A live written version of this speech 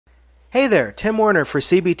Hey there, Tim Warner for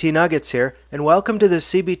CBT Nuggets here, and welcome to the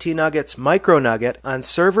CBT Nuggets MicroNugget on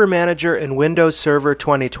Server Manager in Windows Server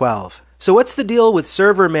 2012. So what's the deal with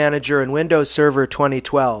Server Manager in Windows Server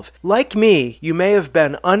 2012? Like me, you may have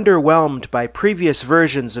been underwhelmed by previous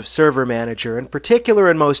versions of Server Manager, in particular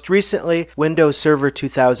and most recently, Windows Server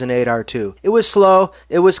 2008 R2. It was slow,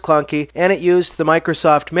 it was clunky, and it used the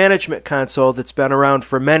Microsoft Management Console that's been around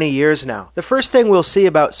for many years now. The first thing we'll see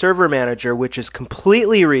about Server Manager, which is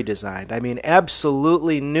completely redesigned,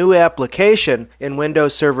 absolutely new application in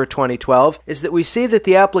Windows Server 2012, is that we see that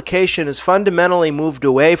the application is fundamentally moved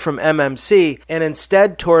away from MMC and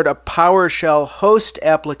instead toward a PowerShell host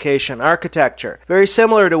application architecture. Very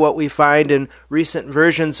similar to what we find in recent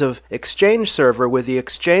versions of Exchange Server with the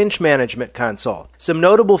Exchange Management Console. Some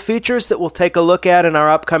notable features that we'll take a look at in our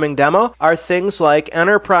upcoming demo are things like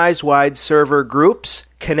enterprise-wide server groups,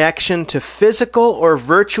 connection to physical or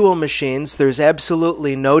virtual machines. There's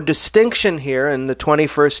absolutely no distinction here in the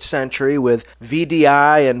 21st century with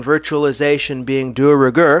VDI and virtualization being de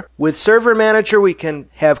rigueur. With Server Manager, we can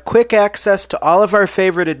have quick access to all of our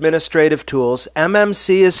favorite administrative tools.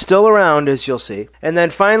 MMC is still around, as you'll see. And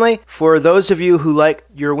then finally, for those of you who like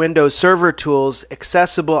your Windows Server tools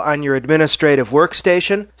accessible on your administrative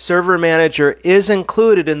workstation, Server Manager is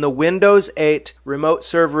included in the Windows 8 Remote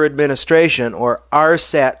Server Administration, or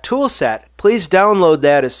RSAT toolset. Please download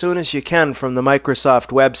that as soon as you can from the Microsoft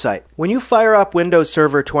website. When you fire up Windows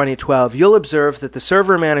Server 2012, you'll observe that the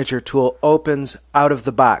Server Manager tool opens out of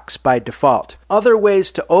the box by default. Other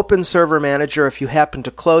ways to open Server Manager if you happen to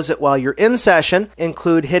close it while you're in session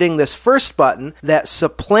include hitting this first button that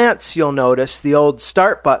supplants, you'll notice, the old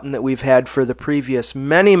Start button that we've had for the previous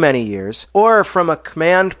many years, or from a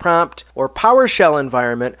command prompt or PowerShell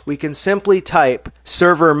environment, we can simply type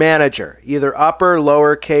Server Manager, either upper,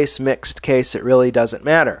 lowercase, mixed case, it really doesn't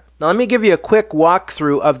matter. Now let me give you a quick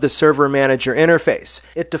walkthrough of the Server Manager interface.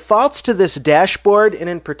 It defaults to this dashboard, and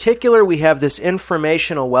in particular we have this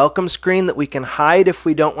informational welcome screen that we can hide if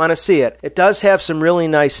we don't want to see it. It does have some really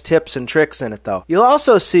nice tips and tricks in it though. You'll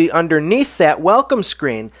also see underneath that welcome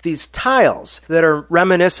screen these tiles that are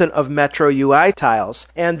reminiscent of Metro UI tiles,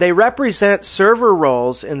 and they represent server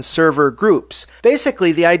roles in server groups.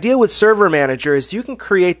 Basically, the idea with Server Manager is you can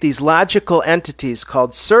create these logical entities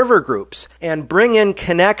called server groups and bring in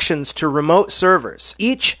connections to remote servers.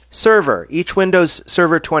 Each Windows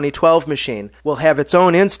Server 2012 machine will have its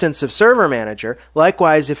own instance of Server Manager.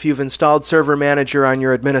 Likewise, if you've installed Server Manager on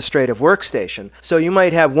your administrative workstation. So you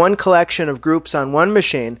might have one collection of groups on one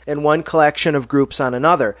machine and one collection of groups on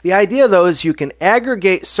another. The idea, though, is you can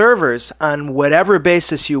aggregate servers on whatever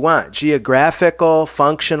basis you want, geographical,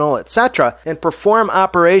 functional, etc., and perform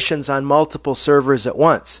operations on multiple servers at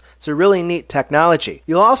once. It's a really neat technology.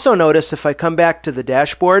 You'll also notice, if I come back to the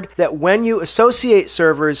dashboard, that when you associate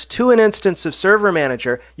servers to an instance of Server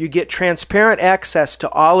Manager, you get transparent access to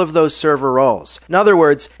all of those server roles. In other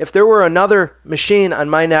words, if there were another machine on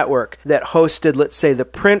my network that hosted, let's say, the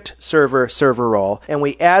print server role, and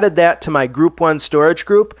we added that to my Group 1 storage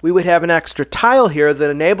group, we would have an extra tile here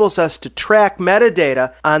that enables us to track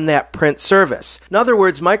metadata on that print service. In other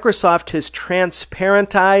words, Microsoft has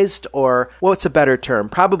transparentized, or what's a better term,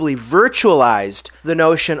 probably virtualized the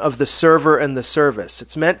notion of the server and the service.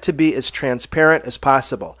 It's meant to be as transparent as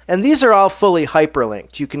possible. And these are all fully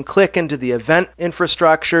hyperlinked. You can click into the event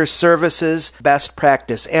infrastructure, services, best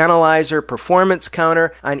practice analyzer, performance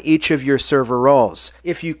counter on each of your server roles.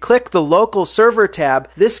 If you click the local server tab,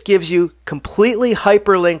 this gives you completely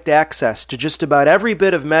hyperlinked access to just about every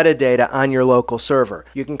bit of metadata on your local server.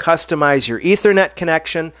 You can customize your Ethernet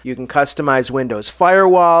connection, you can customize Windows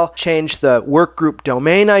Firewall, change the workgroup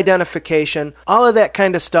domain identification, all of that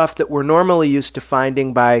kind of stuff that we're normally used to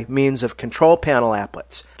finding by means of control panel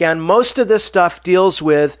applets. Again, most of this stuff deals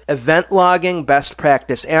with event logging, best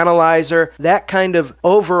practice analyzer, that kind of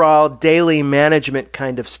overall daily management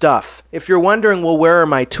kind of stuff. If you're wondering, well, where are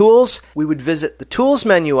my tools? We would visit the tools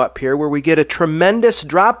menu up here where we get a tremendous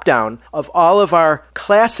drop down of all of our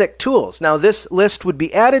classic tools. Now this list would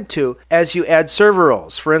be added to as you add server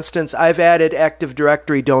roles. For instance, I've added Active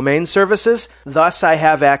Directory domain services, thus I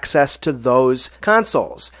have access to those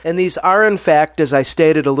consoles. And these are in fact, as I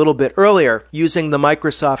stated a little bit earlier, using the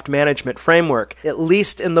Microsoft Management Framework, at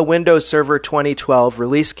least in the Windows Server 2012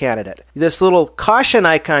 release candidate. This little caution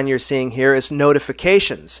icon you're seeing here is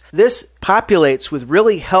notifications. This this populates with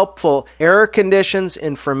really helpful error conditions,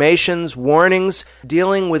 informations, warnings,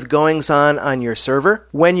 dealing with goings-on your server.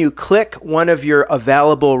 When you click one of your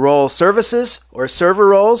available role services or server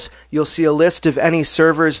roles, you'll see a list of any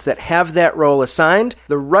servers that have that role assigned.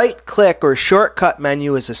 The right-click or shortcut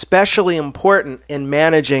menu is especially important in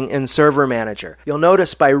managing in Server Manager. You'll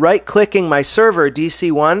notice by right-clicking my server,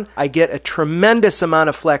 DC1, I get a tremendous amount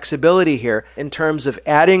of flexibility here in terms of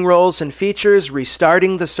adding roles and features,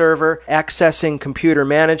 restarting the server, accessing computer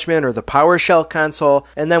management or the PowerShell console,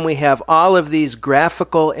 and then we have all of these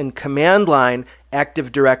graphical and command line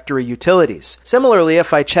Active Directory utilities. Similarly,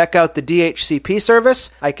 if I check out the DHCP service,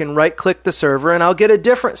 I can right-click the server and I'll get a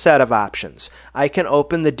different set of options. I can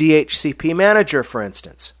open the DHCP Manager, for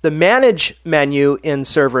instance. The Manage menu in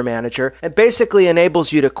Server Manager, it basically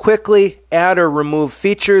enables you to quickly add or remove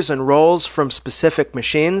features and roles from specific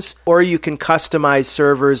machines, or you can customize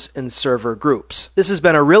servers and server groups. This has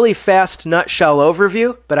been a really fast nutshell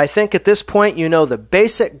overview, but I think at this point you know the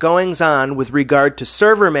basic goings-on with regard to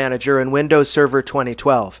Server Manager in Windows Server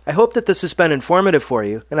 2012. I hope that this has been informative for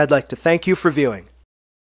you, and I'd like to thank you for viewing.